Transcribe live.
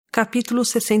Capítulo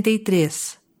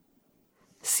 63.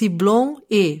 Siblom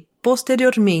e,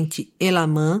 posteriormente,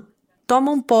 Elamã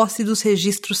tomam posse dos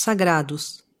registros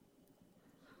sagrados.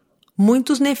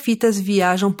 Muitos nefitas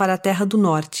viajam para a terra do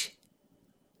norte.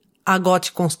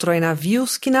 Agote constrói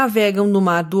navios que navegam no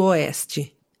mar do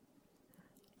oeste.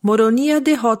 Moronia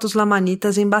derrota os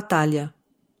lamanitas em batalha.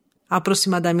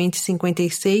 Aproximadamente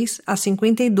 56 a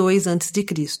 52 a.C.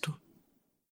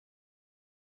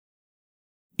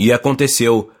 E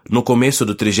aconteceu, no começo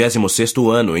do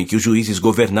 36º ano em que os juízes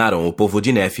governaram o povo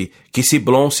de Nefe, que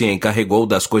Siblom se encarregou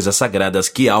das coisas sagradas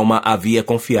que Alma havia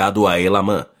confiado a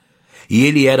Elamã. E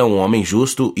ele era um homem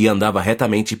justo e andava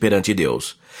retamente perante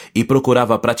Deus, e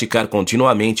procurava praticar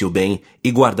continuamente o bem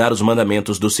e guardar os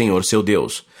mandamentos do Senhor seu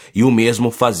Deus, e o mesmo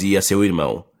fazia seu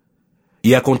irmão.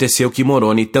 E aconteceu que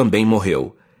Moroni também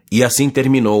morreu, e assim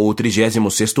terminou o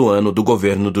 36º ano do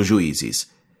governo dos juízes.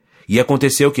 E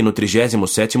aconteceu que no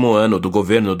 37º ano do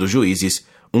governo dos juízes,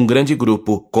 um grande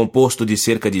grupo, composto de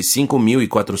cerca de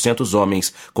 5.400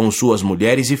 homens, com suas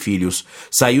mulheres e filhos,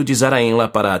 saiu de Zaraenla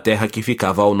para a terra que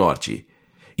ficava ao norte.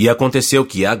 E aconteceu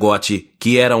que Agote,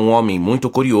 que era um homem muito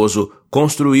curioso,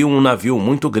 construiu um navio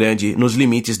muito grande nos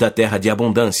limites da terra de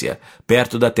abundância,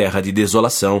 perto da terra de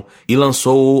desolação, e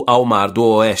lançou-o ao mar do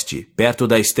oeste, perto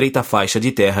da estreita faixa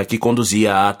de terra que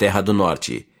conduzia à terra do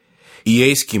norte. E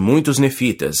eis que muitos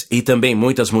nefitas, e também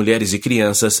muitas mulheres e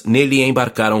crianças, nele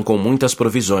embarcaram com muitas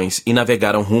provisões e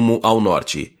navegaram rumo ao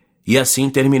norte. E assim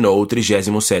terminou o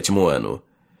 37º ano.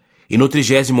 E no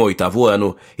 38º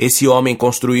ano, esse homem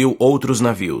construiu outros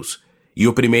navios. E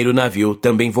o primeiro navio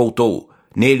também voltou,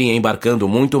 nele embarcando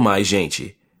muito mais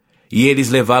gente. E eles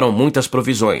levaram muitas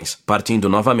provisões, partindo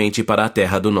novamente para a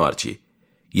terra do norte.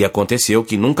 E aconteceu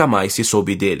que nunca mais se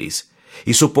soube deles.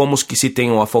 E supomos que se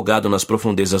tenham afogado nas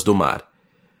profundezas do mar.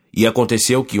 E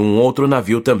aconteceu que um outro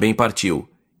navio também partiu,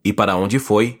 e para onde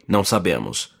foi, não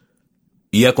sabemos.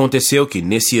 E aconteceu que,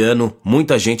 nesse ano,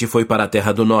 muita gente foi para a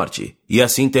terra do norte, e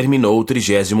assim terminou o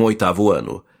 38º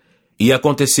ano. E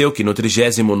aconteceu que no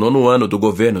 39º ano do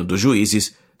governo dos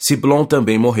juízes, Siblom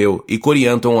também morreu, e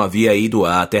Corianton havia ido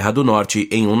à terra do norte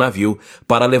em um navio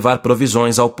para levar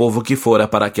provisões ao povo que fora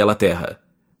para aquela terra.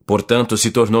 Portanto,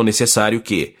 se tornou necessário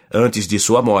que, antes de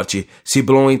sua morte,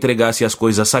 Siblom entregasse as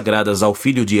coisas sagradas ao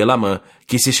filho de Elamã,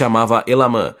 que se chamava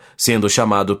Elamã, sendo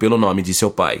chamado pelo nome de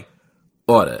seu pai.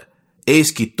 Ora,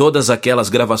 eis que todas aquelas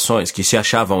gravações que se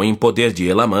achavam em poder de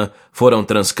Elamã foram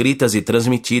transcritas e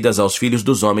transmitidas aos filhos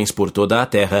dos homens por toda a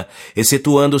terra,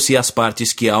 excetuando-se as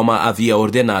partes que Alma havia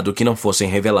ordenado que não fossem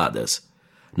reveladas.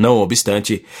 Não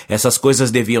obstante, essas coisas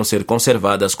deviam ser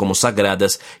conservadas como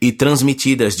sagradas e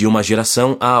transmitidas de uma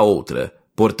geração à outra.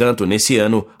 Portanto, nesse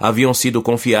ano, haviam sido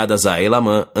confiadas a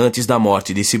Elamã antes da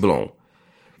morte de Siblom.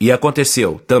 E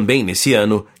aconteceu, também nesse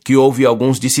ano, que houve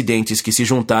alguns dissidentes que se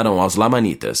juntaram aos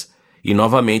lamanitas, e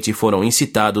novamente foram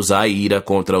incitados à ira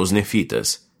contra os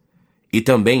nefitas. E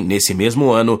também, nesse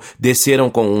mesmo ano, desceram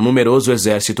com um numeroso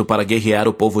exército para guerrear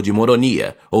o povo de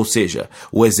Moronia, ou seja,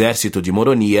 o exército de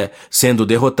Moronia, sendo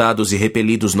derrotados e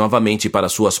repelidos novamente para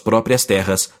suas próprias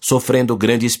terras, sofrendo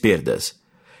grandes perdas.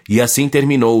 E assim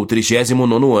terminou o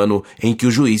 39º ano em que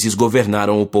os juízes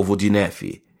governaram o povo de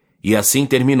Nefe. E assim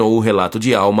terminou o relato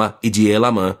de Alma e de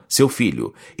Elamã, seu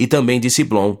filho, e também de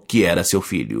Siblom, que era seu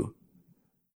filho.